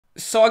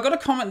So I got a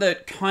comment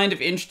that kind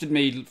of interested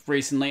me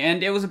recently,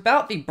 and it was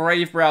about the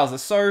Brave browser.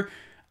 So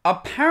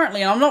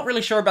apparently, and I'm not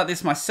really sure about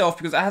this myself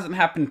because it hasn't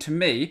happened to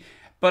me,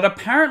 but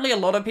apparently a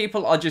lot of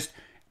people are just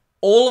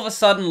all of a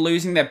sudden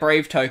losing their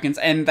Brave tokens,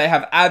 and they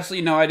have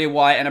absolutely no idea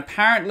why, and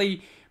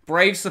apparently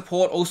Brave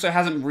support also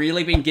hasn't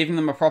really been giving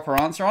them a proper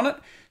answer on it.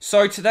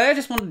 So today I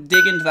just want to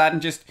dig into that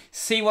and just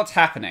see what's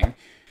happening.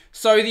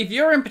 So the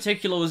viewer in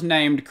particular was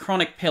named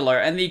Chronic Pillar,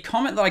 and the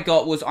comment that I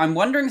got was, I'm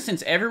wondering,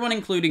 since everyone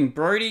including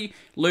Brodie,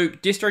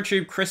 Luke,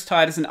 DistroTube, Chris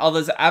Titus and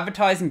others are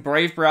advertising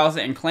Brave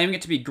browser and claiming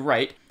it to be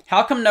great,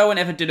 how come no one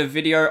ever did a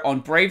video on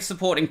Brave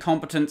support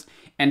incompetence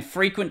and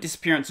frequent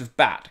disappearance of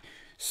BAT?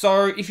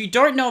 So if you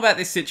don't know about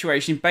this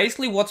situation,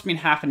 basically what's been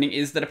happening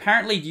is that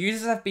apparently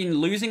users have been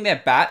losing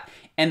their BAT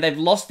and they've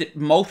lost it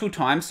multiple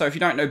times. So if you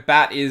don't know,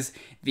 BAT is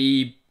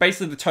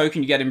basically the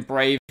token you get in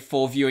Brave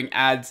for viewing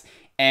ads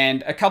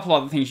and a couple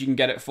other things you can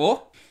get it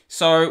for.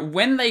 So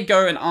when they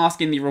go and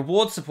ask in the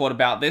reward support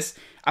about this,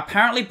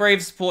 apparently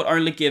Brave support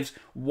only gives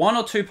 1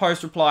 or 2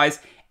 post replies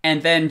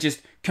and then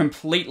just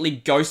completely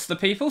ghosts the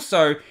people.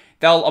 So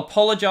they'll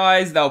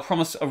apologize, they'll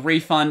promise a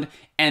refund,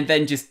 and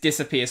then just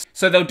disappear.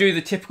 So they'll do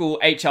the typical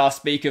HR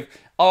speak of,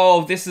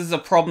 oh, this is a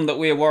problem that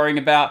we're worrying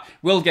about,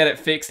 we'll get it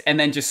fixed, and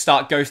then just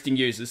start ghosting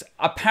users.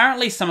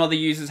 Apparently some of the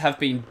users have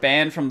been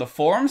banned from the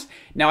forums.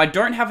 Now I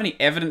don't have any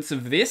evidence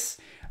of this,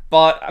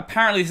 but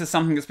apparently this is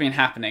something that's been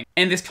happening.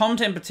 And this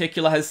comment in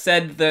particular has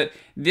said that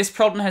this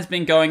problem has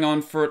been going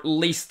on for at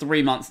least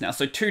 3 months now,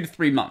 so 2 to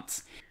 3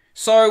 months.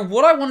 So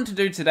what I wanted to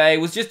do today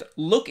was just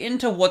look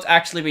into what's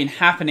actually been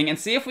happening and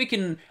see if we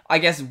can, I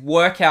guess,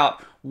 work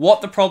out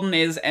what the problem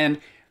is and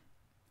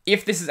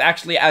if this is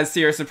actually as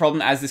serious a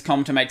problem as this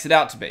commenter makes it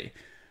out to be.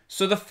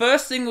 So the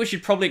first thing we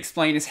should probably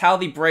explain is how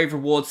the Brave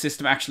reward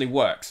system actually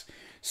works.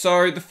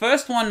 So the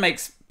first one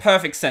makes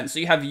perfect sense. So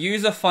you have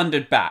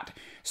user-funded BAT.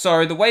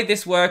 So the way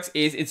this works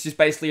is it's just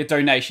basically a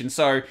donation.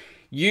 So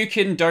you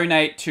can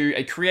donate to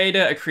a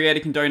creator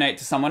can donate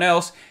to someone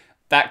else,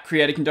 that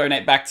creator can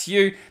donate back to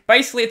you.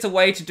 Basically, it's a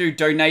way to do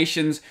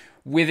donations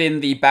within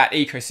the BAT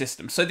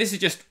ecosystem. So this is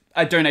just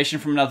a donation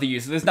from another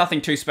user. There's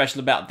nothing too special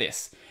about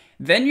this.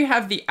 Then you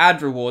have the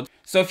ad reward.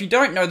 So if you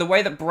don't know, the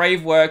way that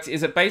Brave works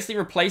is it basically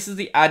replaces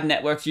the ad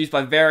networks used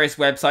by various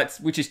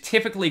websites, which is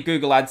typically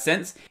Google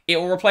AdSense. It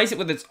will replace it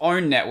with its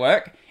own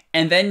network,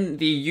 and then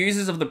the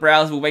users of the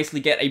browser will basically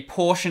get a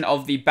portion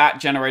of the BAT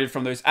generated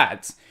from those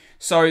ads.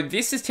 So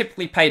this is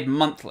typically paid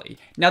monthly.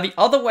 Now the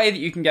other way that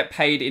you can get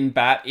paid in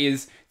BAT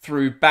is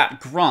through BAT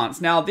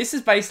grants. Now this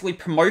is basically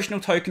promotional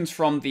tokens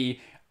from the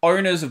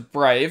owners of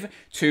Brave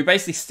to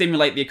basically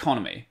stimulate the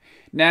economy.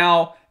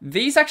 Now,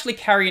 these actually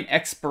carry an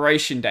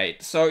expiration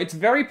date, so it's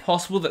very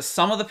possible that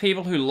some of the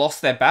people who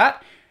lost their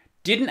BAT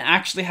didn't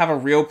actually have a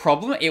real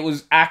problem. It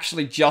was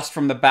actually just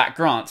from the BAT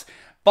grants.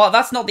 But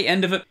that's not the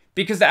end of it,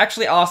 because there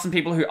actually are some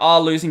people who are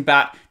losing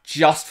BAT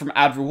just from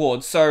ad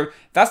rewards. So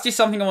that's just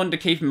something I wanted to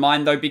keep in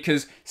mind though,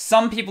 because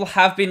some people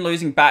have been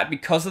losing BAT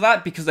because of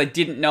that, because they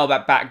didn't know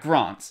about BAT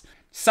grants.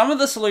 Some of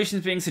the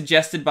solutions being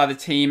suggested by the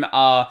team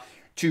are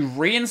to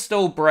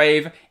reinstall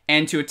Brave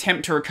and to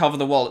attempt to recover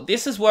the wallet.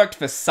 This has worked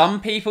for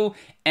some people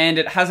and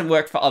it hasn't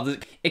worked for others.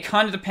 It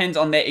kind of depends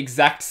on their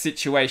exact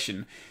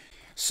situation.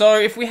 So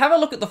if we have a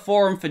look at the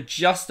forum for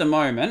just a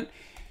moment,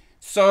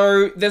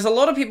 so there's a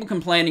lot of people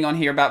complaining on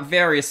here about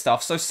various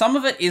stuff. So some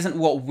of it isn't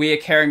what we're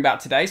caring about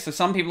today. So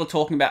some people are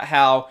talking about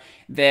how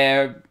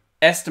their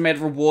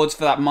estimated rewards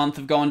for that month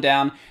have gone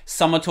down.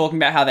 Some are talking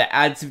about how their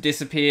ads have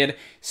disappeared.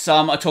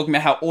 Some are talking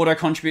about how auto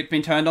contribute has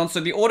been turned on. So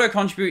the auto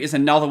contribute is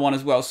another one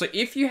as well. So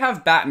if you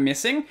have BAT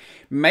missing,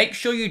 make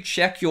sure you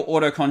check your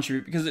auto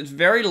contribute, because it's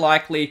very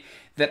likely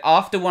that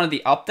after one of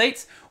the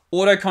updates,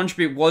 auto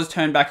contribute was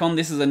turned back on.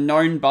 This is a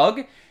known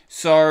bug.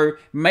 So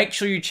make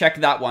sure you check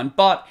that one.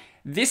 But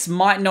this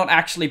might not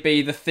actually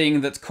be the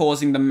thing that's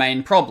causing the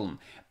main problem,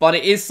 but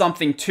it is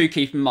something to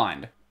keep in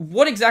mind.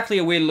 What exactly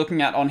are we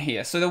looking at on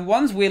here? So the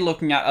ones we're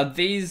looking at are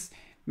these,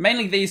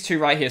 mainly these two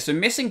right here. So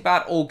missing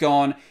BAT all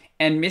gone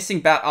and missing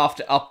BAT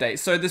after update.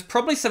 So there's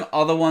probably some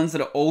other ones that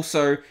are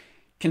also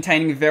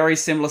containing very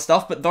similar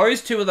stuff, but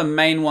those two are the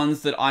main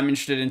ones that I'm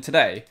interested in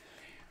today.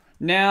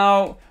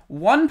 Now,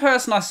 one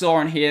person I saw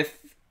on here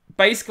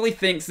basically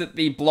thinks that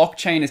the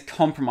blockchain is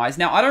compromised.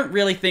 Now, I don't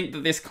really think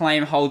that this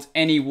claim holds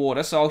any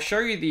water, so I'll show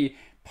you the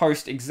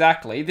post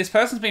exactly. This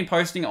person's been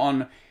posting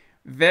on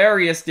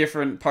various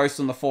different posts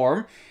on the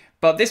forum,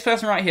 but this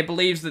person right here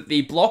believes that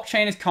the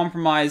blockchain is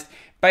compromised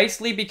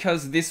basically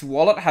because this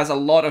wallet has a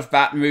lot of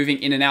BAT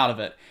moving in and out of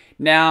it.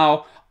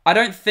 Now, I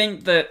don't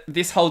think that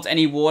this holds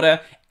any water,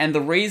 and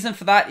the reason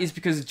for that is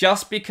because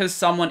just because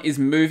someone is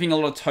moving a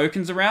lot of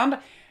tokens around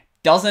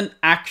doesn't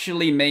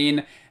actually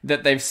mean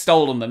that they've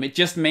stolen them. It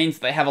just means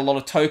they have a lot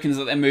of tokens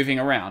that they're moving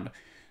around.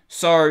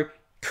 So,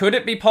 could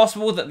it be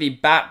possible that the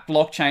BAT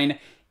blockchain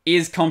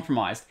is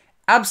compromised?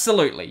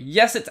 Absolutely.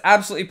 Yes, it's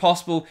absolutely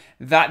possible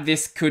that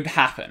this could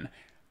happen.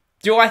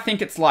 Do I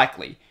think it's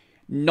likely?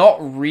 Not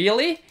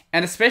really,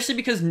 and especially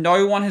because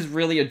no one has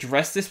really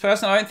addressed this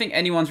person. I don't think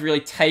anyone's really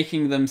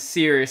taking them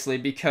seriously,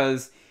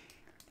 because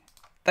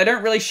they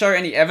don't really show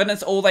any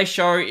evidence. All they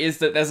show is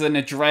that there's an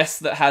address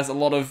that has a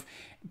lot of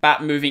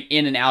BAT moving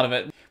in and out of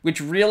it,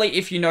 which really,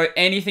 if you know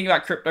anything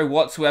about crypto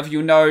whatsoever,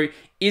 you'll know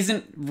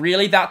isn't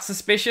really that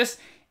suspicious.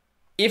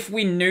 If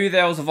we knew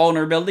there was a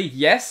vulnerability,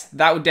 yes,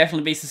 that would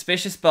definitely be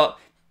suspicious, but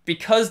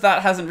because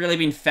that hasn't really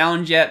been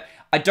found yet,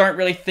 I don't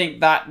really think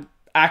that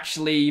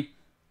actually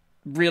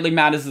really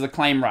matters as a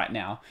claim right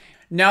now.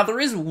 Now, there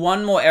is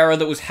one more error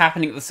that was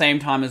happening at the same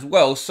time as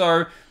well.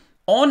 So,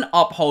 on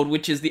Uphold,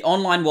 which is the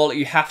online wallet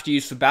you have to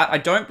use for BAT, I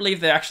don't believe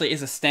there actually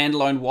is a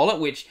standalone wallet,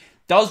 which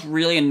does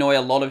really annoy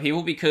a lot of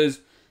people,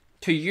 because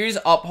to use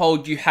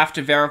Uphold, you have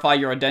to verify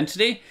your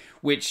identity,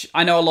 which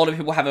I know a lot of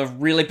people have a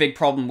really big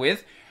problem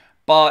with.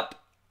 But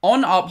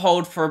on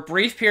Uphold, for a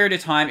brief period of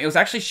time, it was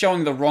actually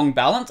showing the wrong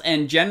balance,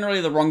 and generally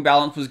the wrong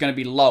balance was going to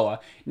be lower.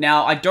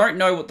 Now, I don't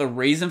know what the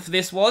reason for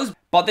this was,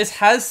 but this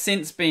has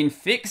since been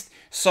fixed,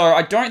 so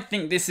I don't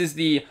think this is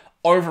the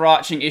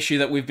overarching issue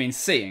that we've been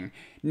seeing.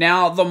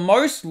 Now, the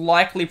most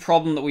likely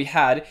problem that we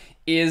had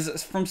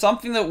is from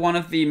something that one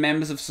of the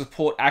members of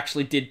support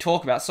actually did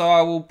talk about. So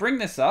I will bring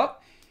this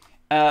up.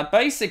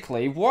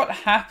 Basically, what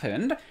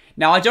happened...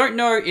 Now, I don't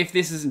know if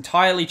this is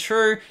entirely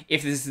true,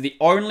 if this is the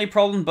only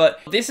problem, but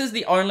this is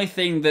the only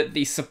thing that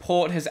the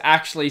support has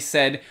actually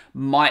said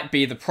might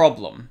be the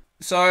problem.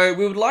 So,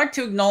 we would like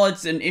to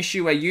acknowledge an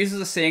issue where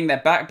users are seeing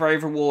their BAT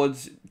Brave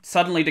rewards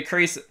suddenly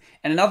decrease,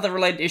 and another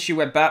related issue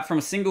where BAT from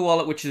a single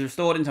wallet which is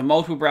restored into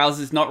multiple browsers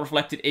is not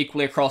reflected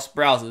equally across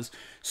browsers.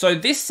 So,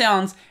 this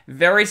sounds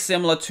very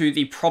similar to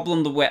the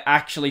problem that we're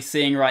actually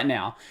seeing right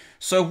now.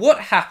 So, what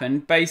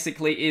happened,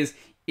 basically, is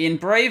in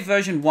Brave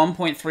version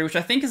 1.3, which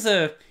I think is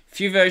a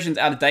few versions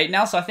out of date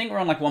now, so I think we're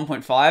on like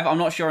 1.5. I'm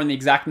not sure on the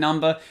exact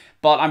number,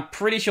 but I'm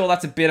pretty sure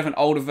that's a bit of an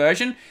older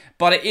version,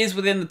 but it is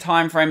within the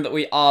time frame that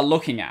we are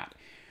looking at.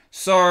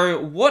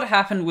 So what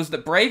happened was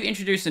that Brave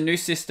introduced a new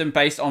system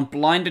based on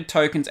blinded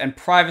tokens and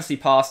privacy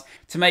pass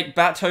to make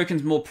BAT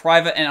tokens more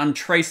private and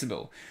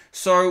untraceable.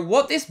 So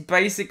what this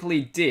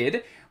basically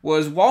did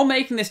was, while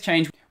making this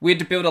change, we had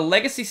to build a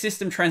legacy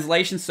system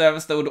translation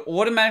service that would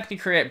automatically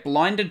create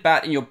blinded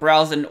BAT in your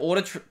browser in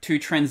order to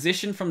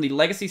transition from the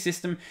legacy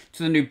system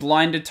to the new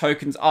blinded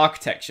tokens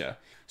architecture.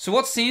 So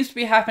what seems to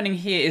be happening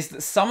here is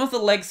that some of the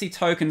legacy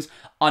tokens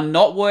are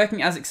not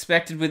working as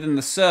expected within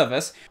the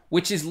service,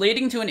 which is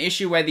leading to an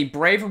issue where the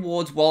Brave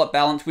Rewards wallet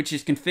balance, which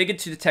is configured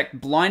to detect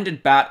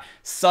blinded BAT,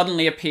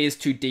 suddenly appears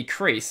to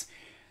decrease.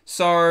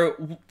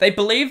 So they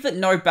believe that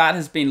no BAT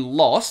has been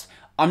lost.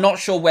 I'm not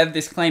sure whether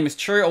this claim is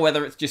true or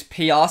whether it's just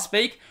PR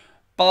speak,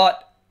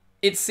 but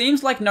it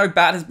seems like no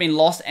BAT has been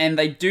lost, and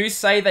they do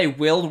say they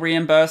will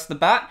reimburse the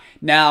BAT.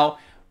 Now,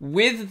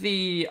 with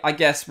the, I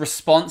guess,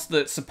 response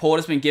that support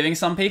has been giving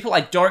some people, I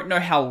don't know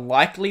how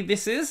likely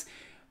this is,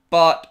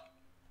 but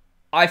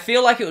I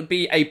feel like it would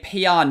be a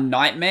PR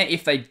nightmare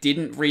if they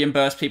didn't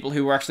reimburse people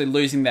who were actually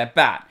losing their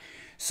BAT.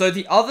 So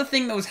the other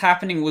thing that was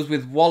happening was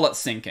with wallet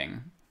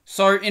syncing.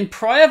 So in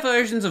prior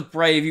versions of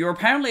Brave, you were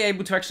apparently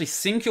able to actually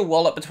sync your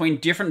wallet between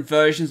different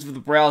versions of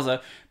the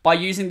browser by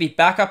using the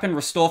backup and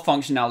restore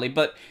functionality,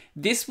 but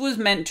this was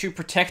meant to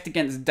protect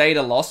against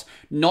data loss,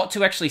 not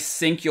to actually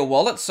sync your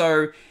wallet.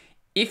 So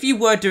if you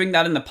were doing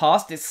that in the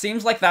past, it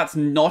seems like that's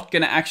not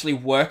going to actually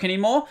work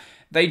anymore.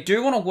 They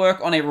do want to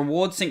work on a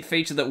reward sync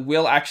feature that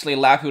will actually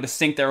allow people to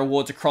sync their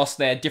rewards across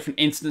their different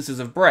instances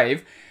of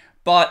Brave,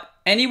 but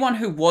anyone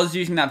who was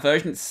using that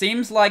version, it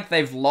seems like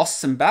they've lost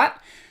some BAT.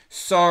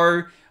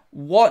 So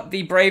what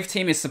the Brave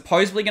team is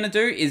supposedly going to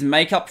do is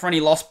make up for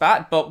any lost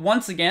BAT, but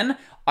once again,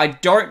 I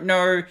don't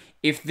know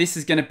if this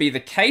is going to be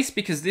the case,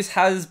 because this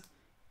has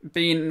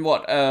been,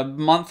 a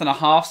month and a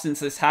half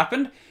since this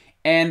happened,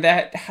 and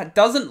that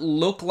doesn't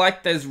look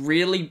like there's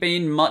really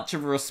been much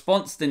of a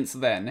response since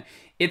then.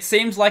 It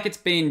seems like it's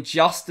been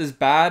just as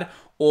bad,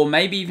 or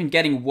maybe even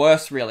getting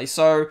worse, really.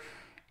 So,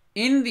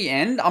 in the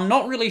end, I'm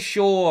not really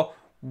sure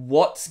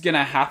what's going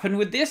to happen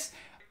with this.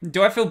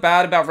 Do I feel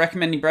bad about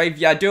recommending Brave?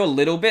 Yeah, I do a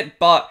little bit,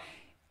 but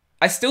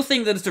I still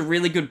think that it's a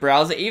really good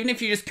browser, even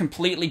if you just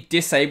completely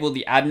disable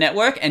the ad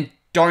network and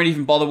don't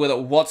even bother with it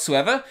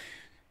whatsoever.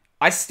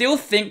 I still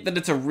think that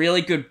it's a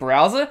really good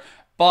browser,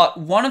 but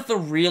one of the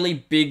really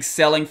big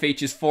selling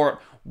features for it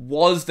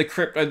was the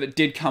crypto that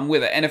did come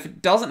with it. And if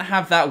it doesn't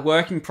have that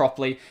working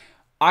properly,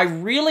 I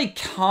really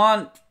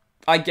can't,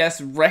 I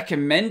guess,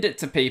 recommend it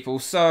to people.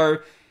 So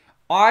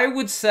I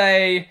would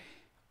say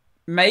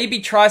maybe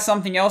try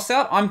something else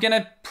out. I'm going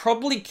to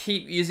probably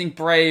keep using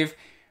Brave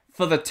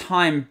for the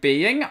time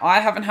being. I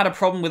haven't had a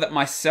problem with it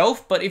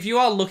myself, but if you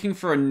are looking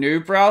for a new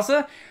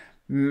browser,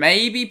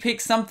 maybe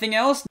pick something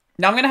else.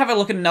 Now, I'm going to have a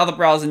look at another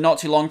browser not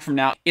too long from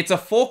now. It's a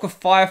fork of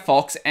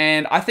Firefox,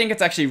 and I think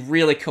it's actually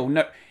really cool.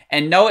 No,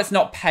 it's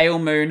not Pale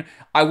Moon.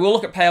 I will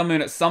look at Pale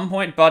Moon at some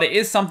point, but it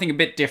is something a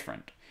bit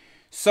different.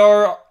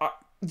 So,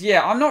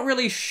 yeah, I'm not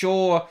really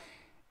sure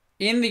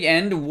in the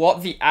end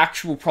what the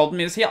actual problem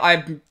is here.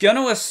 I'm going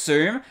to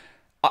assume,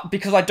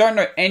 because I don't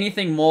know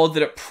anything more,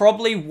 that it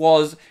probably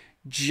was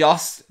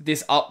just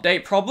this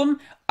update problem.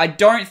 I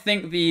don't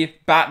think the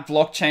BAT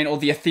blockchain or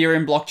the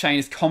Ethereum blockchain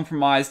is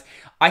compromised.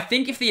 I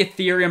think if the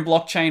Ethereum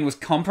blockchain was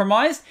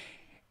compromised,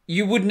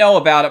 you would know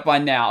about it by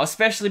now,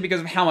 especially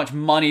because of how much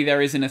money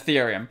there is in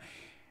Ethereum.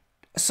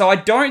 So I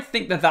don't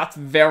think that that's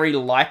very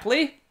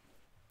likely,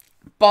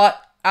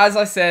 but as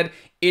I said,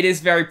 it is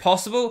very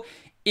possible.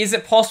 Is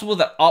it possible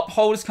that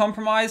Uphold is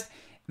compromised?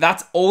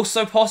 That's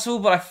also possible,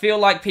 but I feel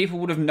like people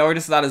would have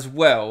noticed that as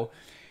well.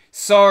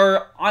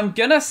 So I'm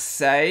gonna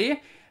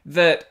say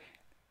that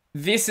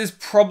this is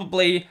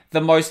probably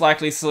the most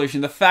likely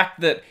solution. The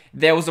fact that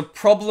there was a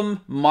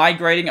problem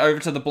migrating over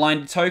to the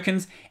blinded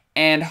tokens,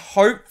 and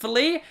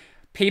hopefully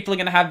people are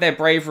going to have their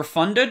Brave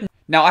refunded.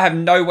 Now, I have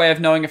no way of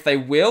knowing if they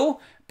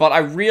will, but I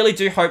really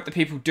do hope that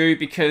people do,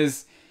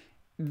 because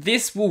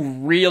this will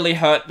really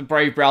hurt the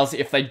Brave browser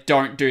if they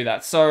don't do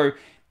that. So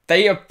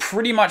they are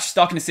pretty much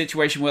stuck in a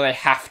situation where they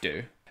have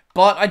to.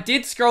 But I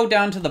did scroll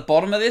down to the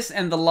bottom of this,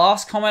 and the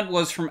last comment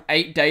was from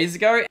 8 days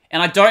ago,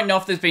 and I don't know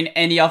if there's been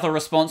any other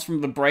response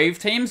from the Brave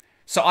teams,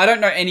 so I don't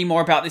know any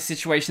more about this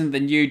situation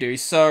than you do.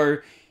 So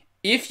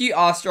if you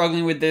are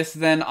struggling with this,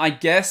 then I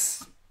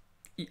guess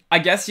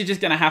you're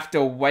just going to have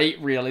to wait,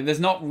 really. There's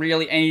not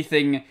really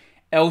anything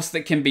else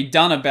that can be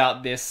done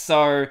about this,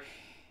 so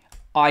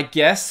I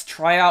guess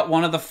try out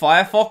one of the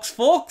Firefox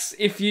forks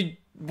if you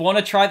want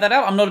to try that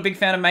out. I'm not a big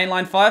fan of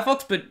mainline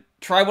Firefox, but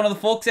try one of the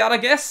forks out, I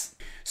guess.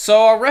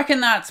 So I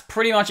reckon that's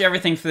pretty much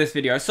everything for this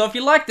video. So if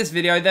you like this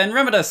video, then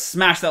remember to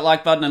smash that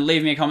like button and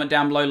leave me a comment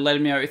down below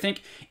letting me know what you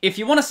think. If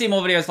you want to see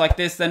more videos like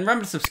this, then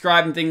remember to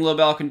subscribe and ding the little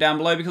bell icon down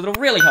below, because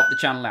it'll really help the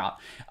channel out.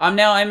 I'm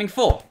now aiming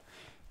for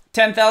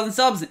 10,000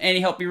 subs, and any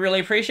help be really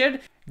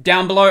appreciated.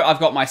 Down below, I've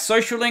got my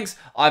social links,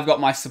 I've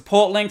got my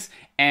support links,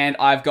 and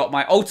I've got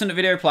my alternate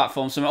video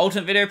platforms. So my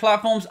alternate video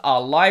platforms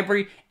are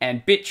LBRY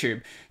and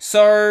BitTube.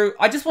 So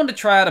I just wanted to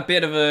try out a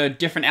bit of a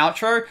different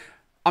outro.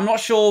 I'm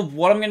not sure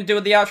what I'm going to do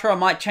with the outro. I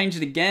might change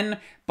it again,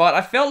 but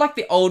I felt like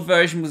the old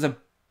version was a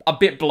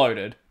bit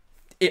bloated.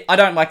 I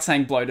don't like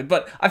saying bloated,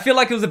 but I feel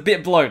like it was a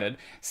bit bloated.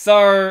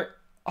 So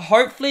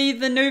hopefully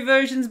the new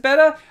version's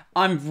better.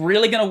 I'm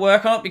really going to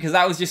work on it, because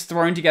that was just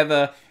thrown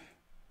together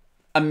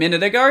a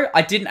minute ago.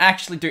 I didn't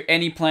actually do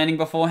any planning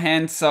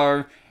beforehand,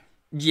 so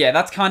yeah,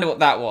 that's kind of what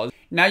that was.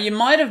 Now, you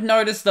might have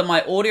noticed that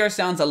my audio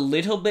sounds a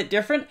little bit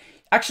different.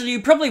 Actually,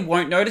 you probably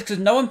won't notice, because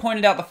no one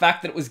pointed out the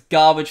fact that it was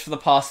garbage for the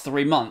past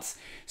 3 months.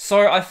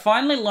 So I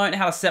finally learned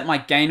how to set my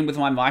gain with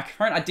my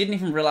microphone. I didn't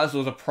even realize it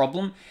was a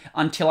problem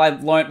until I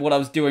learned what I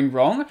was doing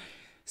wrong.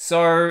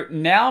 So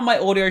now my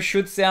audio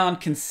should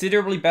sound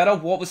considerably better.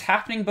 What was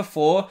happening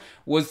before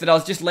was that I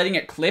was just letting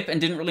it clip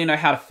and didn't really know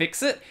how to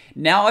fix it.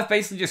 Now I've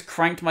basically just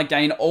cranked my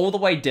gain all the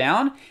way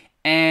down,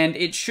 and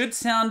it should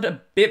sound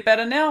a bit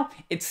better now.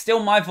 It's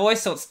still my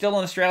voice, so it's still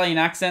an Australian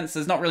accent, so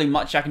there's not really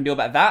much I can do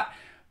about that.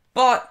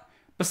 But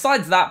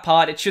besides that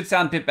part, it should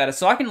sound a bit better.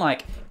 So I can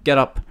like get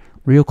up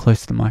real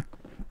close to the mic.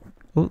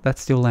 Oh,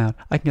 that's still loud.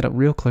 I can get up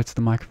real close to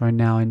the microphone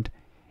now, and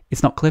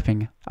it's not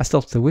clipping. I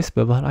still have to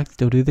whisper, but I can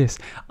still do this.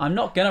 I'm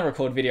not gonna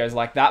record videos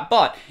like that,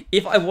 but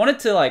if I wanted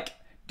to like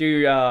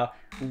do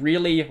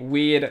really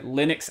weird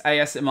Linux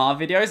ASMR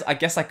videos, I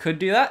guess I could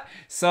do that.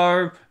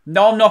 So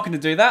no, I'm not gonna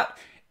do that.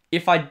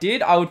 If I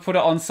did, I would put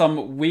it on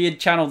some weird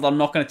channel that I'm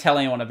not gonna tell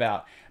anyone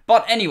about.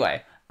 But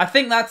anyway, I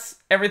think that's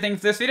everything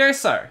for this video,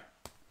 so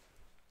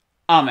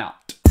I'm out.